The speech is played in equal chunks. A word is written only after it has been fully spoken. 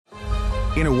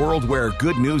In a world where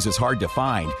good news is hard to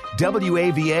find,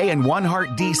 WAVA and One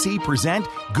Heart DC present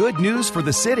Good News for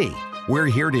the City. We're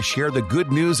here to share the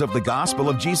good news of the gospel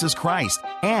of Jesus Christ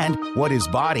and what his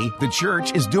body, the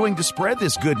church, is doing to spread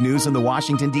this good news in the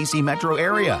Washington, D.C. metro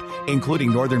area,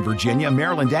 including Northern Virginia,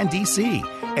 Maryland, and D.C.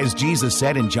 As Jesus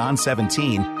said in John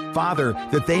 17, Father,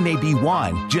 that they may be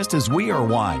one, just as we are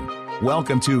one.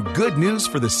 Welcome to Good News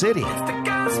for the City. It's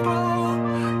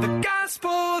the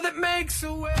gospel that makes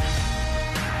a way.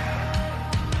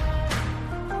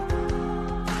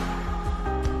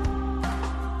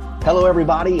 Hello,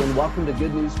 everybody, and welcome to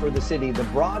Good News for the City, the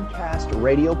broadcast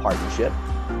radio partnership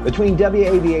between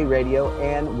WAVA Radio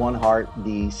and One Heart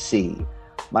DC.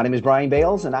 My name is Brian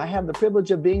Bales, and I have the privilege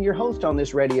of being your host on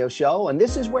this radio show. And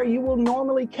this is where you will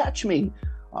normally catch me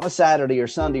on a Saturday or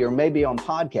Sunday, or maybe on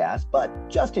podcast. But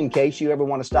just in case you ever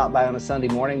want to stop by on a Sunday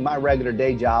morning, my regular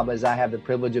day job is I have the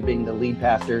privilege of being the lead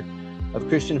pastor of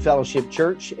Christian Fellowship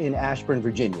Church in Ashburn,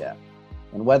 Virginia.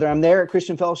 And whether I'm there at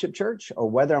Christian Fellowship Church or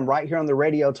whether I'm right here on the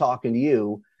radio talking to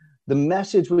you, the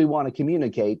message we want to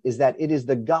communicate is that it is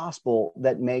the gospel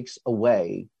that makes a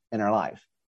way in our life.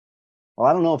 Well,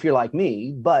 I don't know if you're like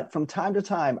me, but from time to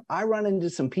time, I run into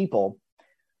some people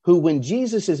who, when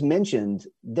Jesus is mentioned,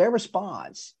 their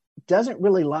response doesn't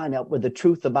really line up with the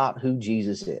truth about who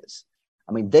Jesus is.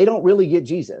 I mean, they don't really get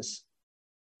Jesus.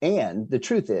 And the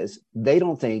truth is, they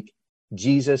don't think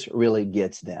Jesus really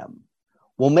gets them.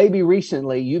 Well, maybe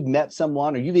recently you've met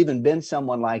someone or you've even been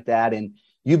someone like that, and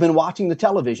you've been watching the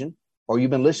television or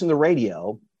you've been listening to the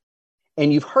radio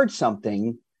and you've heard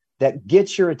something that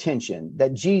gets your attention,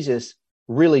 that Jesus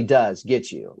really does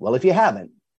get you. Well, if you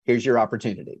haven't, here's your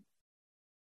opportunity.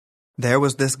 There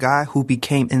was this guy who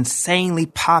became insanely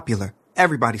popular.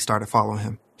 Everybody started following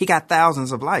him. He got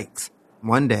thousands of likes.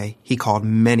 One day, he called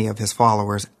many of his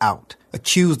followers out,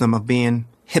 accused them of being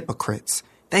hypocrites.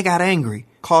 They got angry,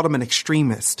 called him an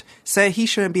extremist, said he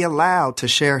shouldn't be allowed to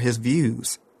share his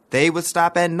views. They would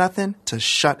stop at nothing to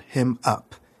shut him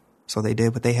up. So they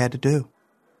did what they had to do.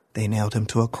 They nailed him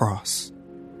to a cross.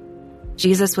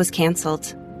 Jesus was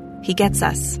canceled. He gets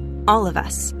us, all of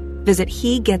us. Visit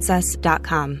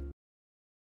hegetsus.com.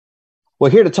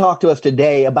 Well, here to talk to us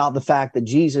today about the fact that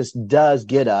Jesus does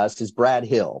get us is Brad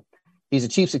Hill. He's a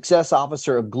chief success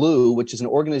officer of Glue, which is an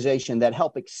organization that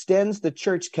helps extends the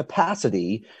church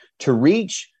capacity to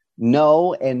reach,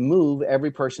 know, and move every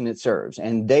person it serves.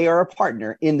 And they are a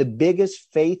partner in the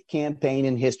biggest faith campaign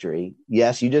in history.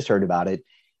 Yes, you just heard about it.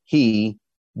 He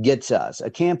Gets Us, a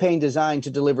campaign designed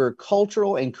to deliver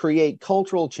cultural and create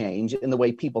cultural change in the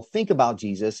way people think about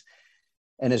Jesus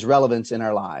and his relevance in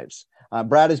our lives.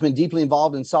 Brad has been deeply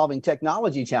involved in solving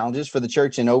technology challenges for the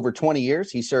church in over 20 years.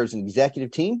 He serves an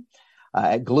executive team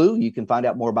at Glue. You can find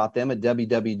out more about them at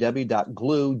www.gloo.us.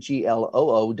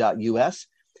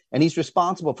 And he's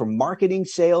responsible for marketing,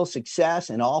 sales, success,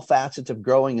 and all facets of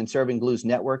growing and serving Glue's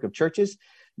network of churches,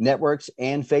 networks,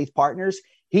 and faith partners.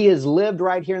 He has lived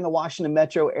right here in the Washington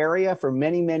metro area for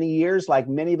many, many years. Like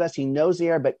many of us, he knows the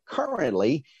area, but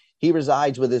currently he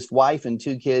resides with his wife and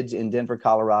two kids in Denver,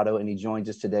 Colorado, and he joins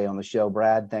us today on the show.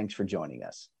 Brad, thanks for joining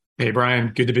us. Hey,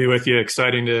 Brian, good to be with you.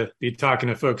 Exciting to be talking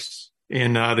to folks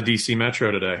in the DC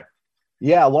metro today.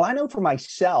 Yeah, well, I know for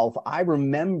myself, I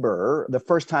remember the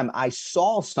first time I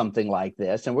saw something like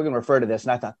this, and we're going to refer to this,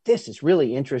 and I thought, this is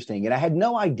really interesting. And I had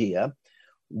no idea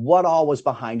what all was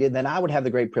behind it. Then I would have the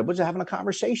great privilege of having a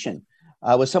conversation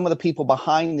with some of the people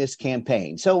behind this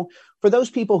campaign. So for those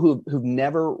people who've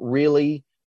never really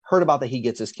heard about the He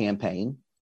Gets Us campaign,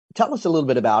 tell us a little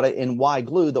bit about it and why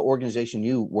Glue, the organization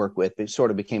you work with, it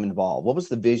sort of became involved. What was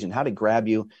the vision? How did it grab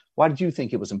you? Why did you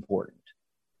think it was important?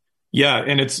 Yeah,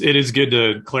 and it is good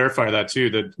to clarify that too,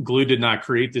 that Glue did not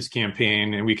create this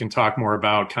campaign, and we can talk more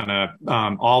about kind of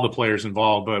all the players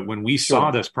involved. But when we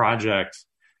saw this project,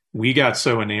 we got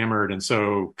so enamored and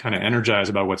so kind of energized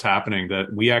about what's happening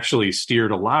that we actually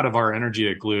steered a lot of our energy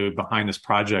at Glue behind this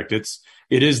project. It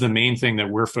is the main thing that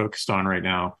we're focused on right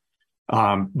now.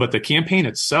 But the campaign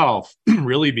itself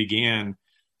really began.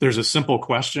 There's a simple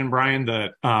question, Brian,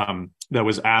 that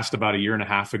was asked about a year and a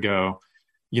half ago.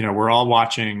 You know, we're all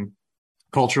watching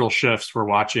cultural shifts. We're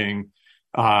watching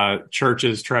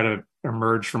churches try to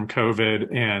emerge from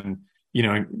COVID and, you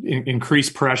know, increase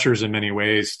pressures in many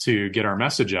ways to get our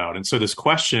message out. And so this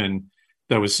question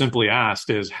that was simply asked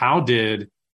is, how did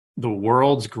the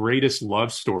world's greatest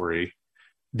love story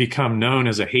become known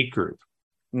as a hate group?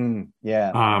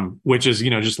 Which is, you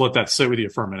know, just let that sit with you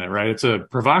for a minute, right? It's a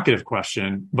provocative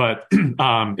question, but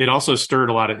it also stirred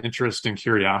a lot of interest and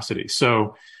curiosity.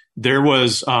 So there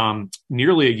was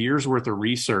nearly a year's worth of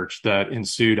research that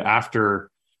ensued after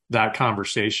that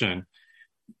conversation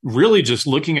really just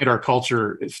looking at our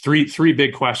culture, three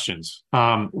big questions.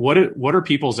 What are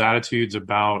people's attitudes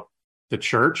about the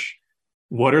church?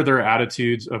 What are their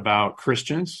attitudes about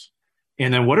Christians?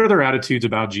 And then what are their attitudes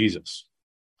about Jesus?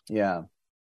 Yeah.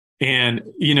 And,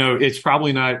 it's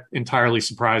probably not entirely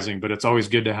surprising, but it's always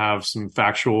good to have some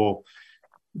factual,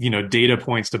 data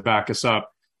points to back us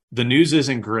up. The news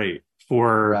isn't great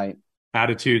for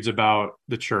attitudes about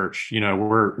the church.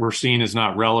 We're seen as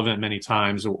not relevant many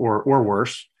times or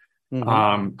worse.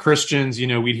 Mm-hmm. Christians,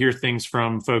 we'd hear things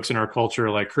from folks in our culture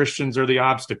like Christians are the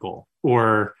obstacle,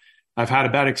 or I've had a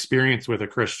bad experience with a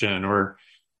Christian, or,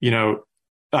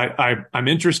 I'm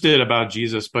interested about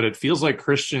Jesus, but it feels like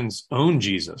Christians own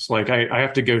Jesus. Like I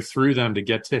have to go through them to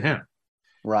get to him.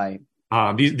 Right.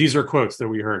 These are quotes that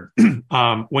we heard.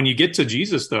 When you get to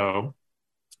Jesus, though,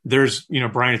 there's,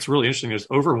 Brian, it's really interesting. There's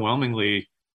overwhelmingly,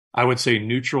 I would say,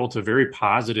 neutral to very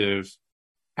positive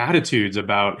attitudes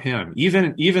about him.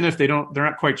 Even if they're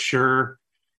not quite sure,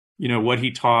 what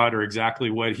he taught or exactly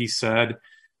what he said.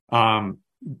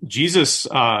 Jesus,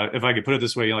 if I could put it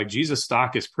this way, like Jesus'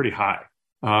 stock is pretty high.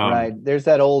 Right. There's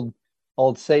that old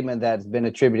statement that's been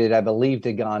attributed, I believe,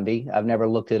 to Gandhi. I've never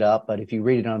looked it up, but if you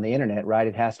read it on the internet, right,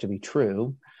 it has to be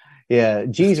true. Yeah,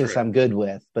 Jesus, I'm good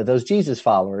with. But those Jesus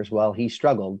followers, well, he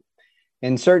struggled.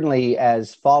 And certainly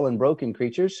as fallen, broken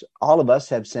creatures, all of us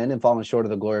have sinned and fallen short of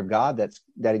the glory of God.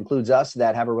 That includes us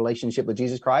that have a relationship with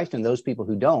Jesus Christ, and those people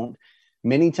who don't.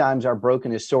 Many times our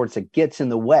brokenness sorts of gets in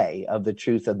the way of the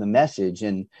truth of the message.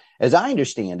 And as I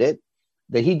understand it,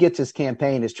 the He Gets Us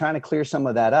campaign is trying to clear some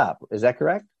of that up. Is that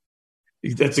correct?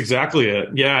 That's exactly it.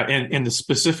 Yeah. And the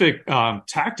specific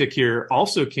tactic here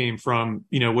also came from,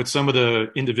 what some of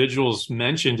the individuals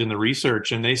mentioned in the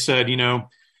research. And they said,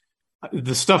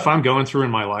 the stuff I'm going through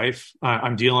in my life,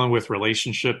 I'm dealing with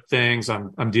relationship things.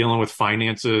 I'm dealing with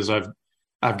finances.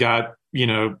 I've got,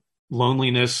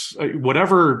 loneliness,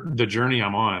 whatever the journey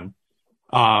I'm on.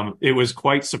 It was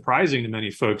quite surprising to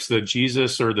many folks that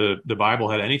Jesus or the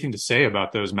Bible had anything to say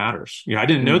about those matters. I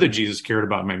didn't know that Jesus cared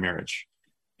about my marriage.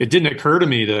 It didn't occur to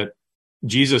me that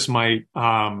Jesus might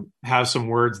have some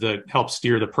words that help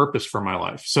steer the purpose for my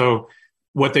life. So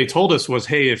what they told us was,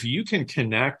 hey, if you can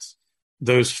connect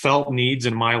those felt needs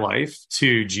in my life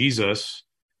to Jesus,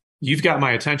 you've got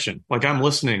my attention. Like I'm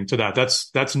listening to that.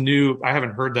 That's new. I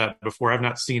haven't heard that before. I've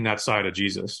not seen that side of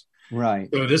Jesus. Right.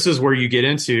 So this is where you get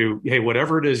into, hey,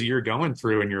 whatever it is you're going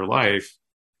through in your life,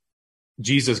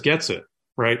 Jesus gets it,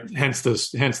 right? Hence the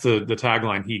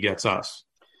tagline, He Gets Us.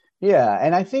 Yeah.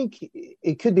 And I think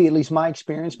it could be at least my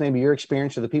experience, maybe your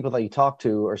experience or the people that you talk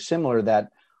to are similar, that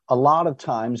a lot of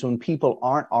times when people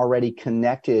aren't already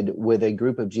connected with a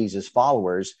group of Jesus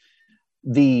followers,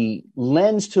 the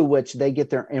lens to which they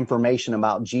get their information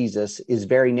about Jesus is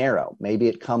very narrow. Maybe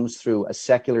it comes through a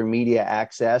secular media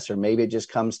access, or maybe it just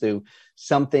comes through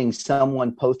something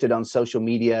someone posted on social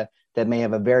media that may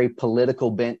have a very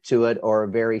political bent to it, or a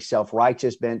very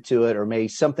self-righteous bent to it, or maybe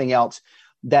something else,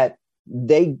 that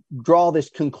they draw this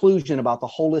conclusion about the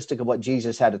holistic of what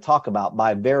Jesus had to talk about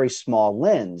by a very small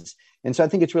lens. And so I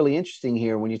think it's really interesting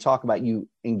here when you talk about you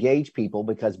engage people,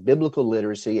 because biblical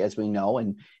literacy, as we know,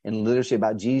 and literacy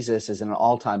about Jesus is at an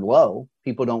all-time low.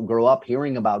 People don't grow up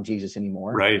hearing about Jesus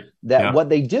anymore. Right. What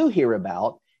they do hear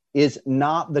about is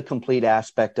not the complete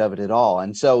aspect of it at all.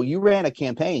 And so you ran a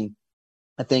campaign,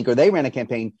 I think, or they ran a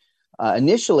campaign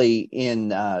initially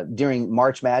during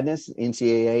March Madness,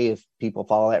 NCAA, if people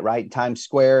follow that right, Times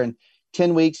Square, and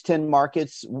 10 weeks, 10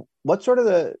 markets. What sort of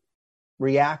the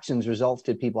reactions, results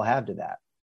did people have to that?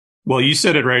 Well, you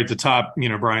said it right at the top,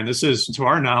 Brian. This is, to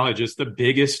our knowledge, it's the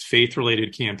biggest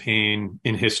faith-related campaign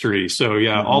in history. So,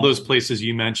 all those places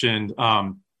you mentioned,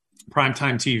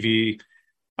 primetime TV.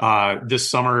 This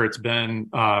summer, it's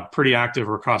been pretty active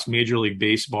across Major League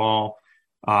Baseball,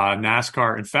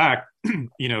 NASCAR. In fact,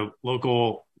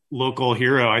 local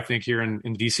hero, I think, here in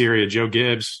DC area, Joe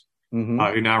Gibbs,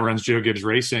 who now runs Joe Gibbs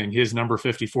Racing. His number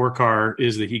 54 car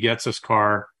is the He Gets Us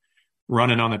car,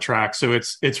 running on the track. So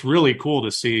it's really cool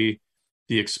to see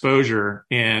the exposure.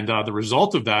 And the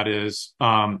result of that is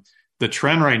the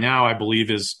trend right now, I believe,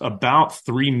 is about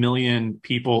 3 million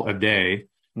people a day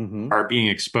are being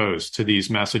exposed to these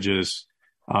messages.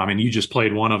 And you just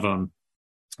played one of them.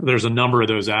 There's a number of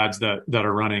those ads that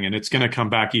are running, and it's going to come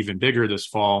back even bigger this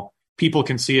fall. People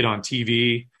can see it on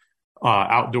TV,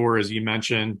 outdoor, as you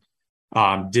mentioned,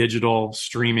 digital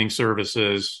streaming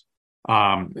services,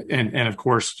 and of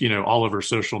course, all over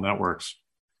social networks.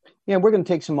 Yeah, we're going to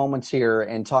take some moments here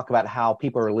and talk about how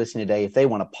people are listening today. If they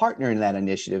want to partner in that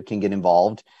initiative, can get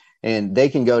involved, and they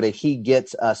can go to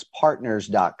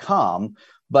HeGetsUsPartners.com.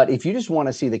 But if you just want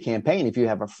to see the campaign, if you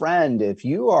have a friend, if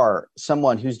you are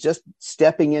someone who's just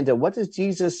stepping into what does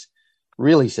Jesus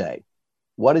really say?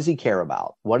 What does he care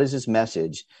about? What is his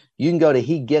message? You can go to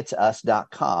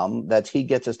hegetsus.com. That's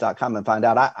hegetsus.com and find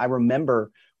out. I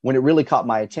remember when it really caught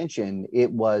my attention,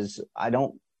 it was,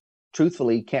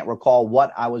 truthfully can't recall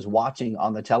what I was watching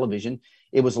on the television.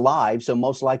 It was live, so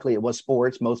most likely it was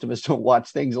sports. Most of us don't watch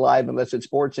things live unless it's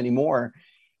sports anymore.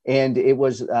 And it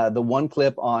was the one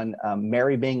clip on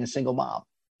Mary being a single mom.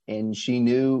 And she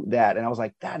knew that. And I was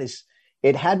like,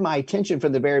 it had my attention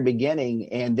from the very beginning.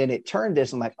 And then it turned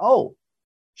this. I'm like, oh,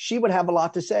 she would have a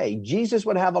lot to say. Jesus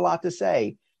would have a lot to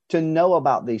say to know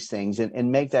about these things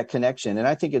and make that connection. And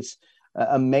I think it's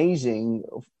amazing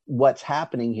what's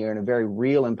happening here in a very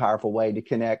real and powerful way to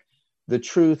connect the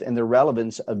truth and the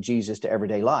relevance of Jesus to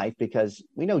everyday life, because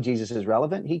we know Jesus is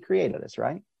relevant. He created us,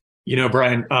 right?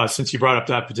 Brian, since you brought up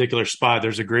that particular spot,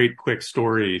 there's a great quick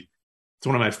story. It's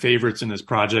one of my favorites in this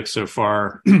project so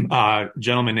far. A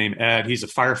gentleman named Ed, he's a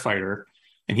firefighter,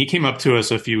 and he came up to us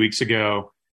a few weeks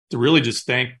ago to really just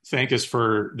thank us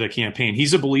for the campaign.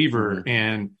 He's a believer. Mm-hmm.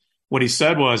 And what he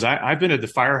said was, I've been at the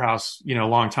firehouse, a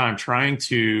long time trying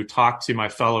to talk to my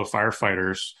fellow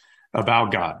firefighters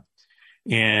about God.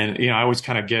 And, I always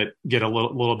kind of get a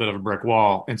little bit of a brick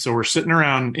wall. And so we're sitting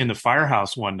around in the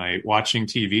firehouse one night watching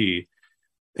TV.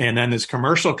 And then this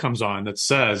commercial comes on that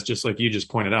says, just like you just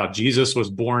pointed out, Jesus was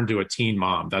born to a teen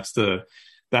mom. That's that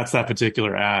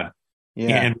particular ad.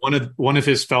 Yeah. And one of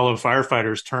his fellow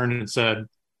firefighters turned and said,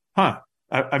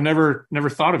 I've never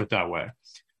thought of it that way.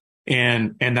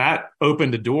 And that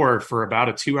opened the door for about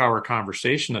a 2-hour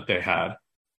conversation that they had.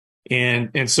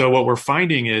 And so what we're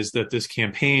finding is that this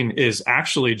campaign is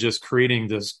actually just creating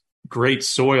this great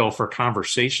soil for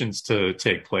conversations to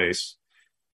take place.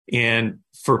 And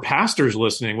for pastors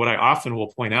listening, what I often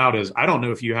will point out is, I don't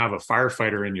know if you have a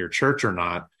firefighter in your church or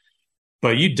not,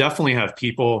 but you definitely have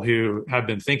people who have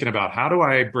been thinking about, how do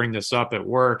I bring this up at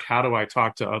work? How do I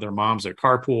talk to other moms at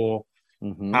carpool?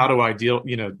 Mm-hmm. How do I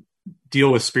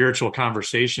deal with spiritual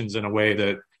conversations in a way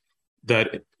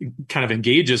that kind of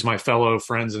engages my fellow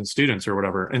friends and students or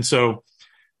whatever. And so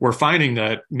we're finding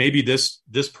that maybe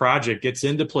this project gets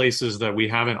into places that we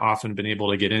haven't often been able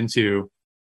to get into.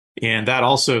 And that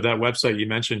website you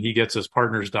mentioned,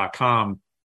 hegetsuspartners.com,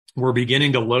 we're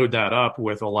beginning to load that up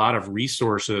with a lot of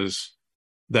resources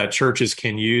that churches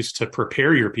can use to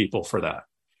prepare your people for that.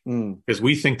 Because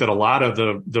we think that a lot of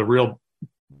the real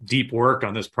deep work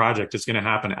on this project is going to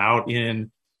happen out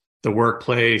in the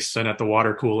workplace and at the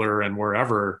water cooler and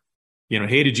wherever.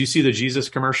 Hey, did you see the Jesus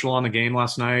commercial on the game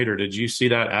last night? Or did you see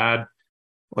that ad?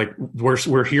 Like,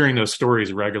 we're hearing those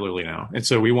stories regularly now. And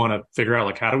so we want to figure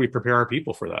out, how do we prepare our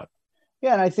people for that?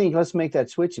 Yeah, and I think let's make that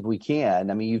switch if we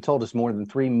can. I mean, you told us more than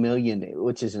 3 million,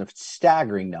 which is a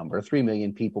staggering number. 3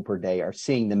 million people per day are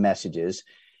seeing the messages,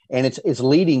 and it's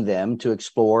leading them to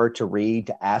explore, to read,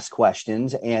 to ask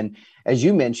questions. And as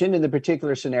you mentioned, in the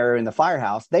particular scenario in the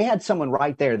firehouse, they had someone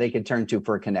right there they could turn to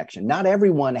for a connection. Not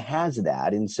everyone has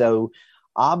that. And so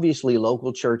obviously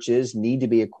local churches need to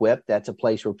be equipped. That's a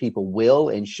place where people will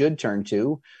and should turn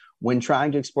to when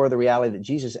trying to explore the reality that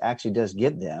Jesus actually does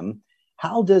give them.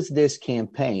 How does this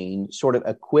campaign sort of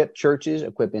equip churches,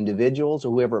 equip individuals,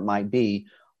 or whoever it might be,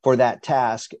 for that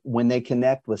task when they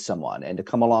connect with someone and to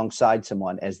come alongside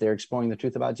someone as they're exploring the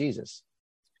truth about Jesus?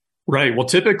 Right. Well,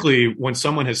 typically when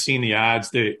someone has seen the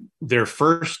ads, they're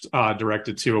first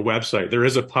directed to a website. There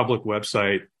is a public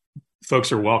website.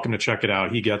 Folks are welcome to check it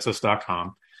out,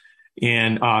 hegetsus.com.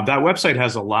 And that website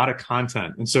has a lot of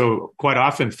content. And so quite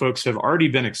often folks have already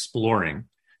been exploring,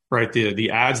 right?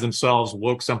 The ads themselves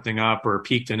woke something up or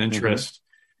piqued an interest. Mm-hmm.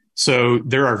 So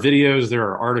there are videos, there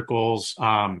are articles.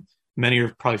 Many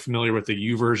are probably familiar with the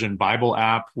YouVersion Bible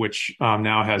app, which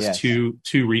now has two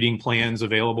reading plans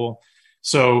available.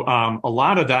 So a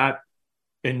lot of that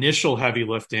initial heavy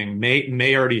lifting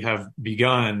may already have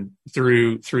begun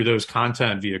through those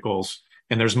content vehicles,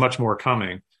 and there's much more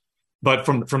coming. But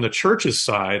from the church's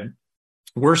side,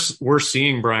 we're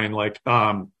seeing, Brian,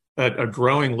 a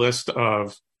growing list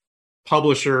of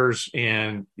publishers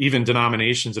and even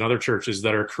denominations and other churches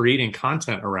that are creating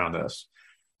content around this.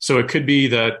 So it could be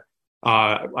that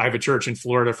I have a church in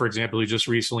Florida, for example, who just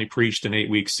recently preached an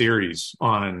 8-week series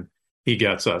on He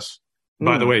Gets Us.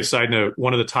 By the way, side note,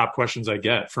 one of the top questions I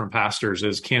get from pastors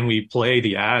is, can we play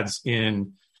the ads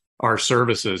in our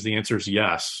services? The answer is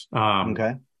yes.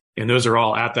 Okay. And those are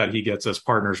all at that He Gets Us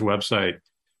Partners website.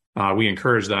 We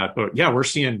encourage that. But yeah, we're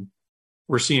seeing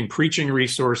preaching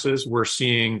resources. We're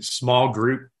seeing small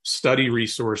group study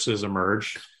resources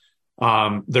emerge.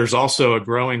 There's also a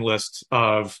growing list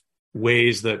of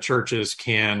ways that churches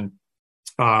can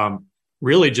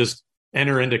really just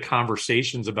enter into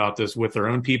conversations about this with their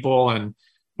own people and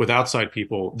with outside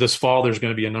people. This fall, there's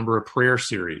going to be a number of prayer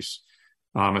series,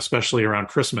 especially around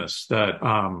Christmas, that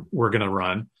we're going to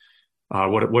run.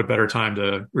 What better time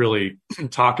to really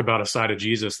talk about a side of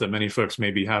Jesus that many folks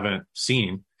maybe haven't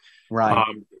seen. Right.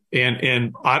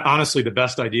 And honestly, the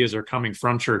best ideas are coming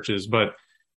from churches, but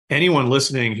anyone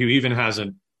listening who even has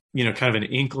kind of an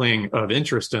inkling of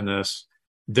interest in this,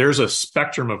 there's a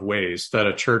spectrum of ways that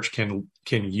a church can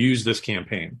use this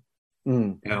campaign.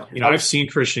 I've seen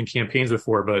Christian campaigns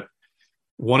before, but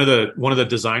one of the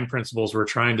design principles we're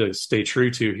trying to stay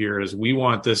true to here is we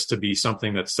want this to be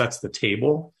something that sets the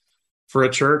table for a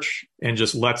church and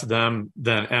just lets them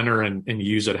then enter and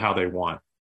use it how they want.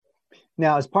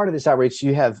 Now, as part of this outreach,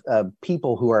 you have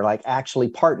people who are like actually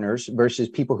partners versus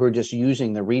people who are just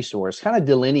using the resource. Kind of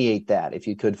delineate that, if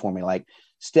you could, for me, like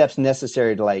steps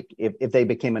necessary to, like, if they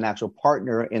became an actual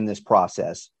partner in this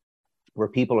process, where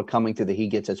people are coming to the He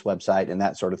Gets Us website and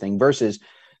that sort of thing, versus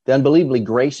the unbelievably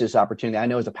gracious opportunity. I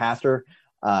know as a pastor,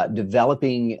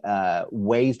 developing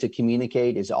ways to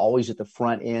communicate is always at the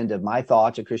front end of my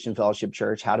thoughts at Christian Fellowship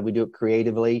Church. How do we do it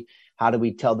creatively? How do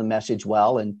we tell the message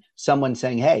well? And someone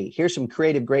saying, hey, here's some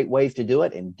creative, great ways to do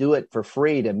it, and do it for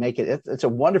free to make it. It's a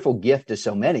wonderful gift to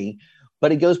so many,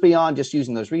 but it goes beyond just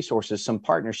using those resources, some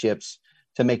partnerships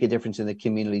to make a difference in the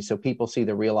community so people see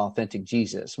the real, authentic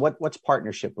Jesus. What's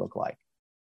partnership look like?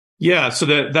 Yeah, so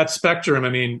that spectrum,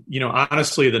 I mean,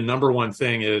 honestly, the number one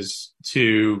thing is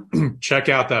to check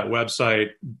out that website.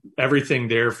 Everything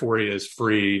there for you is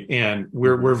free, and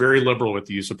we're very liberal with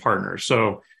the use of partners.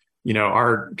 So,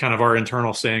 our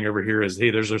internal saying over here is, hey,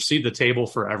 there's a seat at the table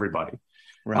for everybody.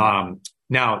 Right.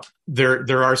 Now,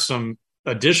 there are some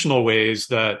additional ways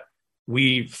that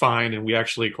we find, and we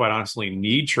actually, quite honestly,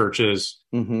 need churches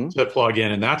to plug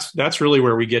in, and that's really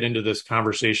where we get into this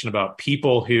conversation about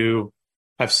people who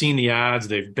have seen the ads,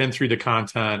 they've been through the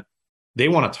content, they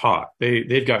want to talk,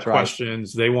 they've got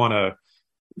questions, they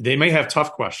may have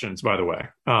tough questions, by the way,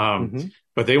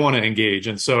 but they want to engage.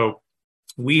 And so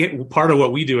part of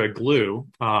what we do at Glue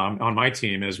on my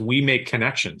team is we make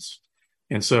connections.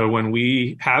 And so when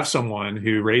we have someone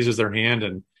who raises their hand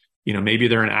and maybe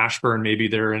they're in Ashburn, maybe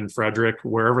they're in Frederick,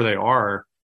 wherever they are,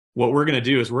 what we're going to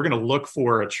do is we're going to look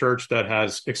for a church that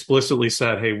has explicitly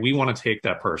said, hey, we want to take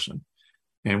that person,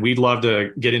 and we'd love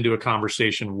to get into a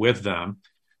conversation with them.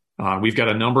 We've got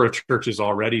a number of churches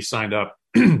already signed up,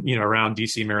 around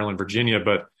DC, Maryland, Virginia.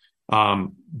 But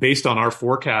based on our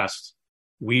forecast,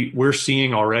 we're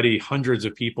seeing already hundreds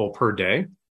of people per day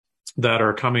that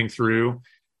are coming through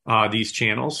these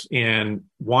channels and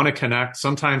want to connect.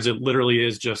 Sometimes it literally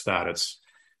is just that. It's,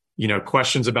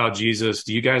 questions about Jesus.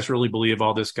 Do you guys really believe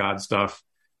all this God stuff?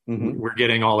 We're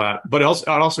getting all that, but it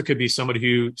also could be somebody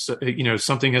who,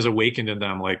 something has awakened in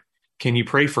them. Like, can you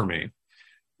pray for me?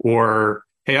 Or,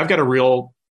 hey, I've got a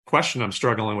real question I'm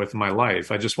struggling with in my life.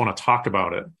 I just want to talk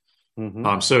about it.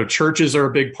 So churches are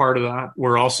a big part of that.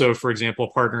 We're also, for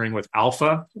example, partnering with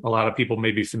Alpha. A lot of people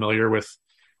may be familiar with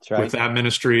that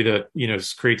ministry that,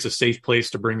 creates a safe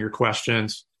place to bring your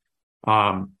questions.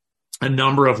 A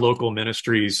number of local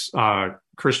ministries,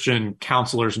 Christian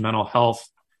counselors, mental health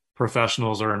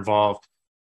professionals are involved.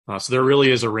 So there really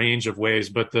is a range of ways,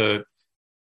 but the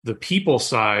people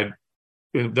side,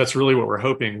 that's really what we're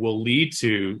hoping will lead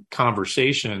to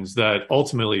conversations that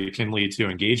ultimately can lead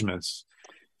to engagements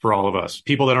for all of us,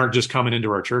 people that aren't just coming into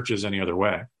our churches any other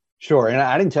way. Sure. And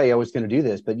I didn't tell you I was going to do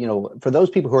this, but, for those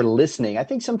people who are listening, I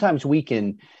think sometimes we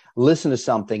can listen to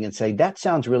something and say, that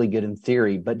sounds really good in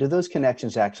theory, but do those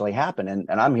connections actually happen? And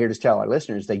I'm here to tell our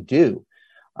listeners they do.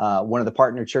 One of the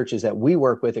partner churches that we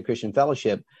work with at Christian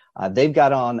Fellowship, they've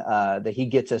got on the He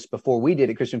Gets Us before we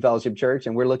did at Christian Fellowship Church,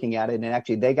 and we're looking at it. And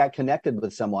actually, they got connected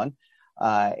with someone,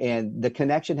 and the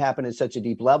connection happened at such a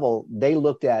deep level. They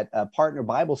looked at a partner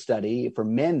Bible study for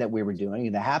men that we were doing,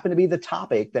 and it happened to be the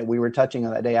topic that we were touching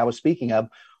on that day I was speaking of.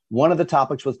 One of the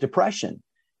topics was depression,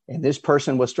 and this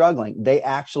person was struggling. They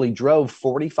actually drove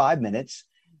 45 minutes.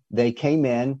 They came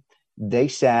in. They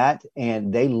sat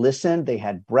and they listened, they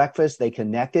had breakfast, they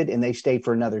connected, and they stayed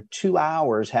for another 2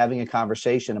 hours having a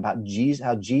conversation about Jesus,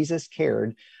 how Jesus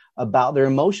cared about their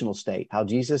emotional state, how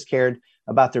Jesus cared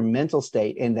about their mental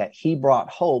state, and that he brought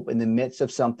hope in the midst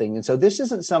of something. And so this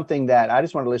isn't something that I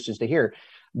just want our listeners to hear,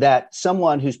 that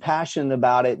someone who's passionate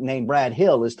about it named Brad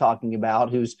Hill is talking about,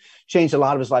 who's changed a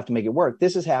lot of his life to make it work.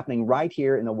 This is happening right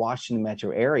here in the Washington metro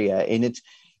area, and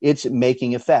it's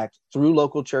making effect through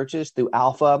local churches, through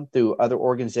Alpha, through other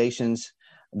organizations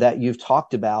that you've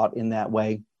talked about in that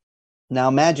way. Now,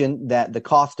 imagine that the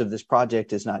cost of this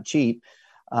project is not cheap.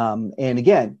 And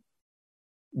again,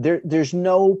 there's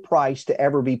no price to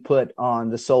ever be put on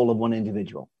the soul of one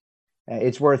individual.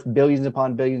 It's worth billions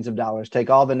upon billions of dollars. Take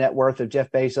all the net worth of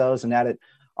Jeff Bezos and add it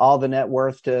all the net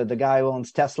worth to the guy who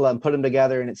owns Tesla and put them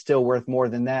together, and it's still worth more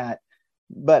than that.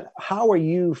 But how are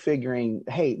you figuring,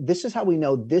 hey, this is how we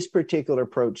know this particular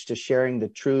approach to sharing the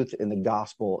truth in the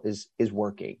gospel is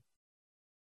working?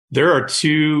 There are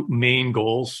two main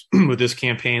goals with this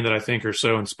campaign that I think are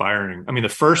so inspiring. I mean, the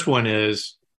first one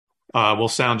is, will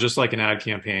sound just like an ad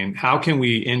campaign. How can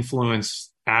we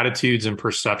influence attitudes and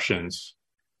perceptions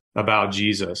about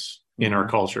Jesus in our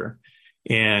culture?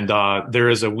 And there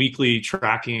is a weekly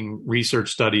tracking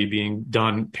research study being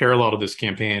done parallel to this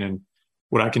campaign. And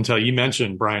what I can tell you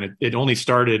mentioned, Brian, it only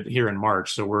started here in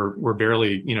March. So we're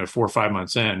barely, 4 or 5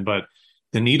 months in, but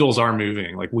the needles are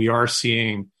moving. Like, we are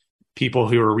seeing people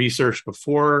who were researched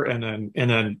before and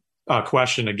then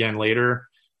questioned again later.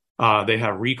 They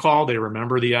have recall, they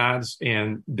remember the ads.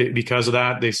 And because of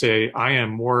that, they say, I am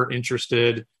more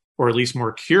interested, or at least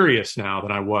more curious now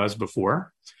than I was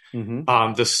before.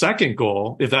 Mm-hmm. The second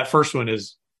goal, if that first one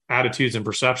is attitudes and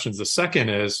perceptions, the second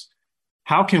is,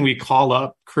 how can we call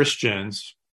up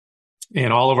Christians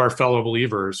and all of our fellow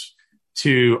believers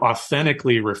to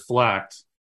authentically reflect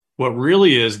what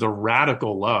really is the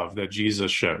radical love that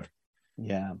Jesus showed?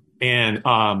 Yeah.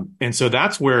 And so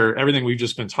that's where everything we've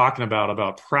just been talking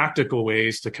about practical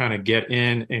ways to kind of get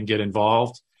in and get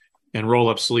involved and roll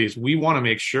up sleeves. We want to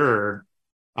make sure,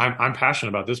 I'm passionate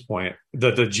about this point,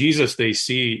 that the Jesus they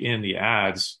see in the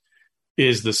ads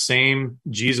is the same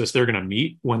Jesus they're going to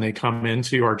meet when they come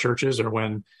into our churches or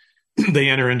when they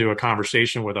enter into a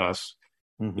conversation with us.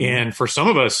 Mm-hmm. And for some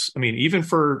of us, I mean, even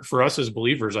for us as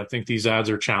believers, I think these ads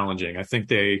are challenging. I think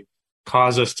they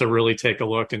cause us to really take a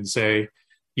look and say,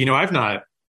 I've not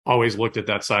always looked at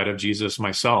that side of Jesus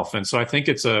myself. And so I think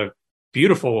it's a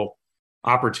beautiful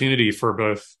opportunity for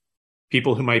both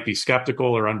people who might be skeptical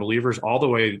or unbelievers, all the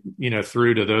way,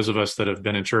 through to those of us that have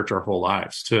been in church our whole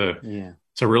lives to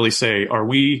really say, are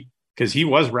we, because he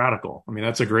was radical. I mean,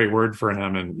 that's a great word for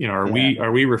him. And,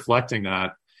 are we reflecting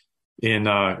that in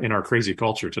our crazy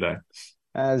culture today?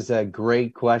 That's a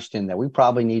great question that we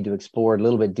probably need to explore a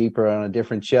little bit deeper on a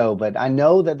different show. But I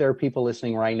know that there are people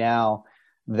listening right now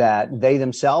that they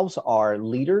themselves are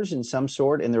leaders in some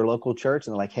sort in their local church.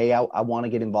 And they're like, hey, I want to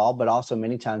get involved. But also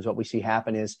many times what we see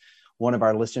happen is one of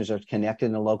our listeners are connected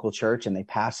in a local church and they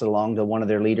pass it along to one of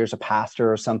their leaders, a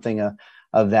pastor or something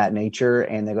of that nature.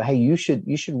 And they go, hey, you should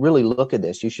really look at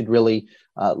this. You should really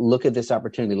look at this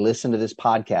opportunity, listen to this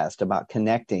podcast about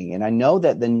connecting. And I know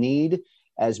that the need,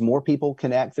 as more people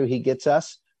connect through He Gets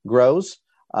Us, grows.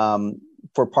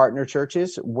 For partner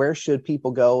churches, where should people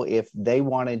go if they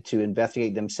wanted to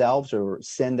investigate themselves or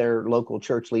send their local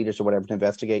church leaders or whatever to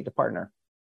investigate to partner?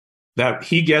 That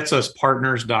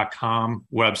HeGetsUsPartners.com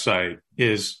website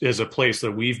is a place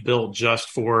that we've built just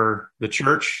for the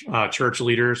church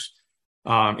leaders.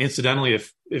 Incidentally,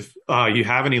 if you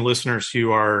have any listeners who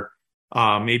are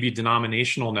maybe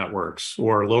denominational networks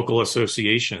or local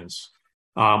associations,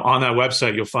 on that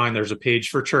website, you'll find there's a page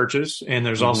for churches and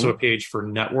there's also a page for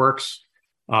networks.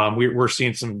 We're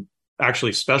seeing some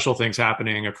actually special things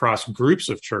happening across groups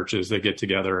of churches that get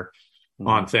together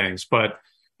on things. But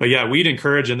yeah, we'd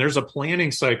encourage, and there's a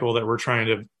planning cycle that we're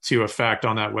trying to affect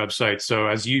on that website. So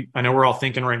I know we're all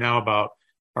thinking right now about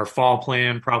our fall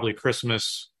plan, probably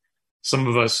Christmas. Some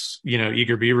of us,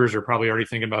 eager beavers are probably already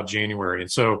thinking about January. And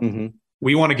so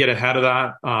we want to get ahead of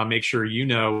that, make sure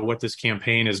what this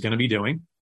campaign is going to be doing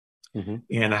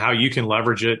and how you can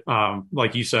leverage it.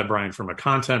 Like you said, Brian, from a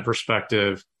content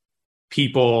perspective,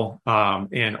 people,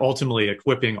 and ultimately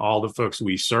equipping all the folks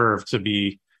we serve to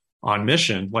be on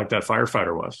mission like that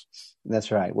firefighter was.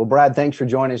 That's right. Well, Brad, thanks for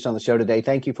joining us on the show today.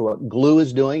 Thank you for what Glue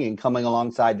is doing and coming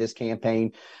alongside this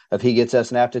campaign of He Gets Us.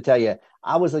 And I have to tell you,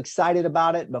 I was excited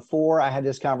about it before I had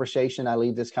this conversation. I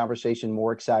leave this conversation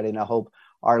more excited, and I hope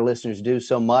our listeners do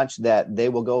so much that they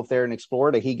will go up there and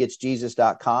explore to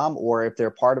HeGetsJesus.com, or if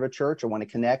they're part of a church or want to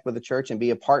connect with a church and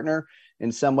be a partner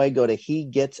in some way, go to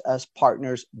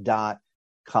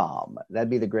HeGetsUsPartners.com. That'd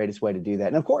be the greatest way to do that.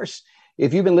 And of course,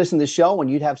 if you've been listening to the show and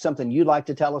you'd have something you'd like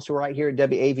to tell us right here at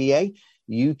WAVA,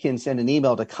 you can send an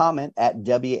email to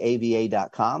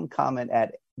comment@WAVA.com,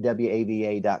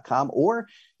 comment@WAVA.com, or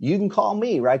you can call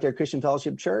me right there, Christian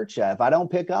Fellowship Church. If I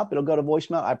don't pick up, it'll go to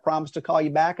voicemail. I promise to call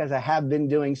you back, as I have been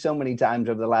doing so many times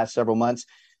over the last several months.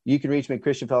 You can reach me at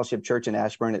Christian Fellowship Church in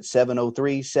Ashburn at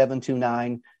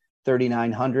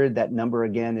 703-729-3900. That number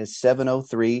again is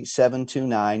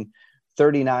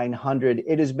 703-729-3900.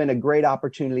 It has been a great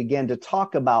opportunity again to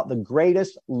talk about the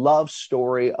greatest love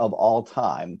story of all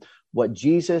time, what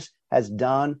Jesus has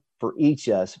done for each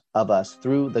of us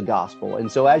through the gospel.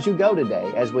 And so as you go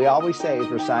today, as we always say as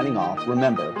we're signing off,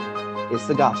 remember, it's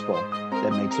the gospel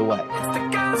that makes a way.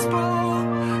 It's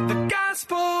the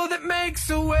gospel that makes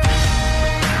a way.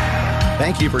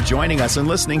 Thank you for joining us and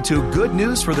listening to Good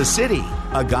News for the City,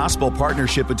 a gospel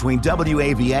partnership between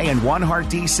WAVA and One Heart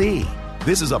DC.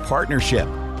 This is a partnership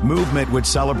movement which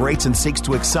celebrates and seeks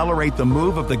to accelerate the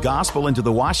move of the gospel into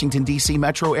the Washington, D.C.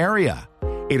 metro area.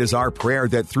 It is our prayer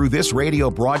that through this radio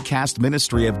broadcast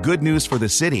ministry of Good News for the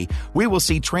City, we will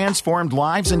see transformed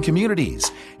lives and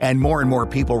communities, and more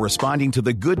people responding to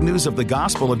the good news of the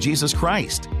gospel of Jesus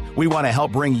Christ. We want to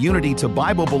help bring unity to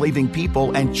Bible-believing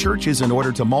people and churches in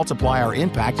order to multiply our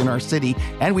impact in our city,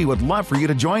 and we would love for you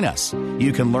to join us.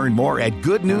 You can learn more at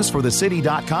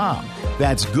goodnewsforthecity.com.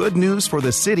 That's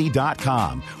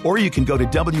goodnewsforthecity.com. Or you can go to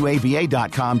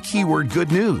WAVA.com, keyword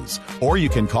good news. Or you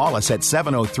can call us at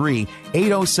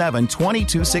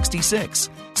 703-807-2266.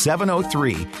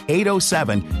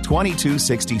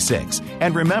 703-807-2266.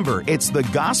 And remember, it's the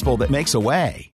gospel that makes a way.